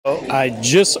I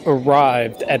just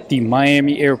arrived at the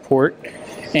Miami airport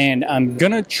and I'm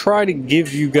gonna try to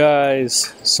give you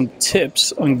guys some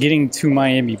tips on getting to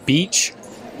Miami Beach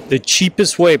the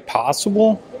cheapest way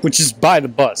possible, which is by the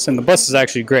bus. And the bus is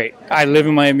actually great. I live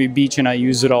in Miami Beach and I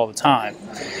use it all the time,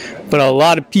 but a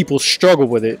lot of people struggle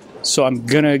with it. So I'm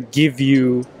gonna give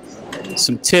you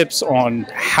some tips on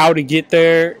how to get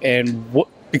there and what,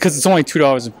 because it's only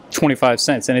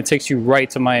 $2.25 and it takes you right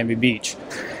to Miami Beach.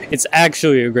 It's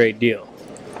actually a great deal,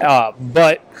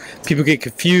 but people get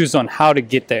confused on how to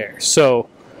get there. So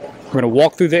we're going to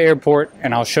walk through the airport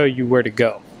and I'll show you where to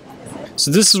go.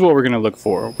 So this is what we're going to look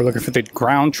for. We're looking for the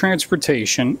ground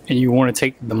transportation, and you want to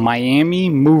take the Miami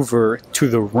Mover to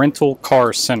the rental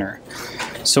car center.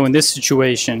 So in this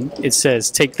situation, it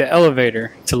says take the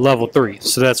elevator to level 3.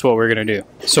 So that's what we're going to do.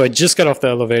 So I just got off the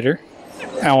elevator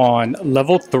on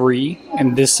level 3,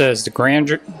 and this says the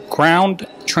ground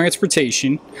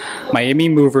transportation Miami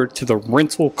Mover to the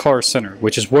rental car center,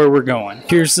 which is where we're going.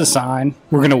 Here's the sign.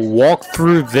 We're gonna walk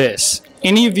through this.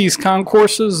 Any of these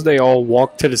concourses, they all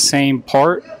walk to the same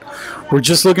part. We're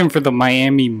just looking for the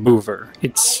Miami Mover.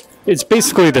 It's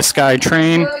basically the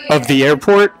SkyTrain of the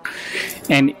airport,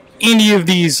 and any of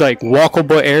these like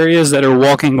walkable areas that are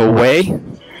walking away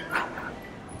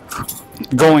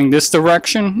going this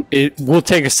direction, it will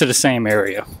take us to the same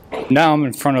area. Now I'm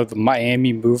in front of the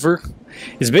Miami Mover.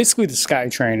 It's basically the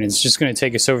SkyTrain. It's just going to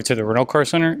take us over to the rental car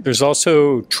center. There's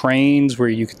also trains where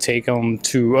you could take them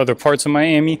to other parts of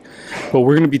Miami, but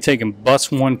we're going to be taking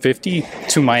bus 150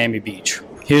 to Miami Beach.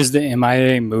 Here's the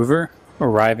MIA Mover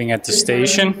arriving at the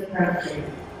station,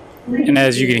 and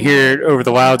as you can hear it over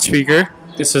the loudspeaker,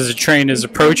 this says a train is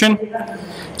approaching.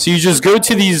 So you just go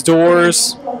to these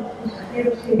doors.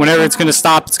 Whenever it's going to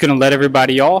stop, it's going to let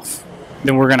everybody off.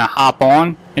 Then we're going to hop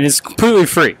on, and it's completely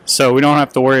free. So we don't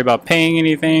have to worry about paying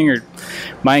anything or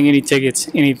buying any tickets,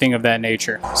 anything of that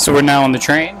nature. So we're now on the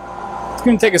train. It's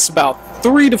going to take us about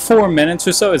 3 to 4 minutes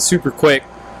or so. It's super quick.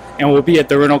 And we'll be at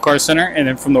the rental car center. And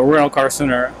then from the rental car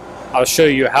center, I'll show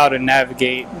you how to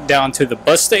navigate down to the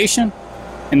bus station.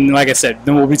 And like I said,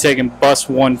 then we'll be taking bus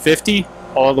 150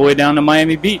 all the way down to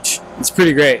Miami Beach. It's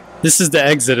pretty great. This is the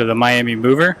exit of the Miami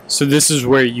Mover. So this is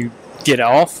where you get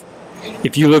off.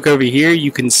 If you look over here,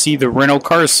 you can see the rental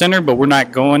car center, but we're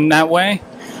not going that way.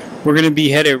 We're going to be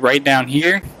headed right down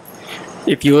here.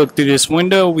 If you look through this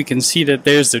window, we can see that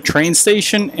there's the train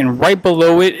station, and right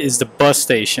below it is the bus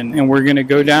station, and we're going to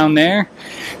go down there.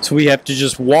 So we have to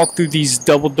just walk through these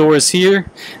double doors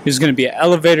here. There's going to be an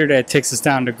elevator that takes us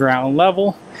down to ground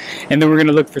level, and then we're going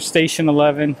to look for station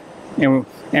 11, and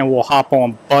we'll hop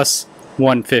on bus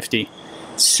 150.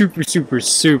 Super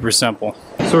simple.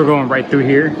 So we're going right through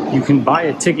here. You can buy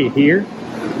a ticket here,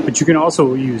 but you can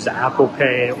also use Apple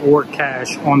Pay or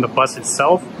cash on the bus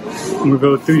itself. And we'll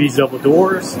go through these double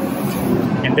doors,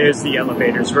 and there's the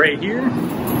elevators right here.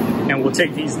 And we'll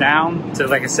take these down to,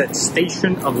 like I said,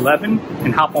 station 11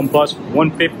 and hop on bus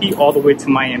 150 all the way to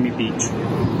Miami Beach.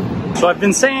 So I've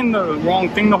been saying the wrong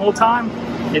thing the whole time.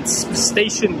 It's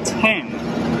station 10.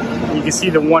 You can see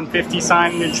the 150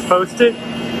 signage posted.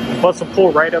 The bus will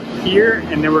pull right up here,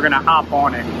 and then we're gonna hop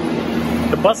on it.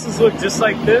 The buses look just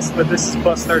like this, but this is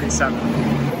bus 37.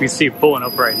 You can see it pulling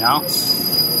up right now.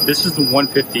 This is the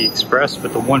 150 Express,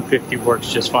 but the 150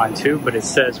 works just fine too, but it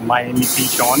says Miami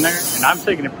Beach on there, and I'm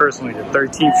taking it personally to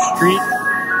 13th Street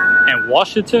and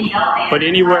Washington, but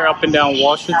anywhere up and down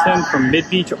Washington from Mid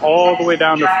Beach all the way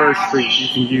down to 1st Street, you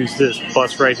can use this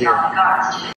bus right here.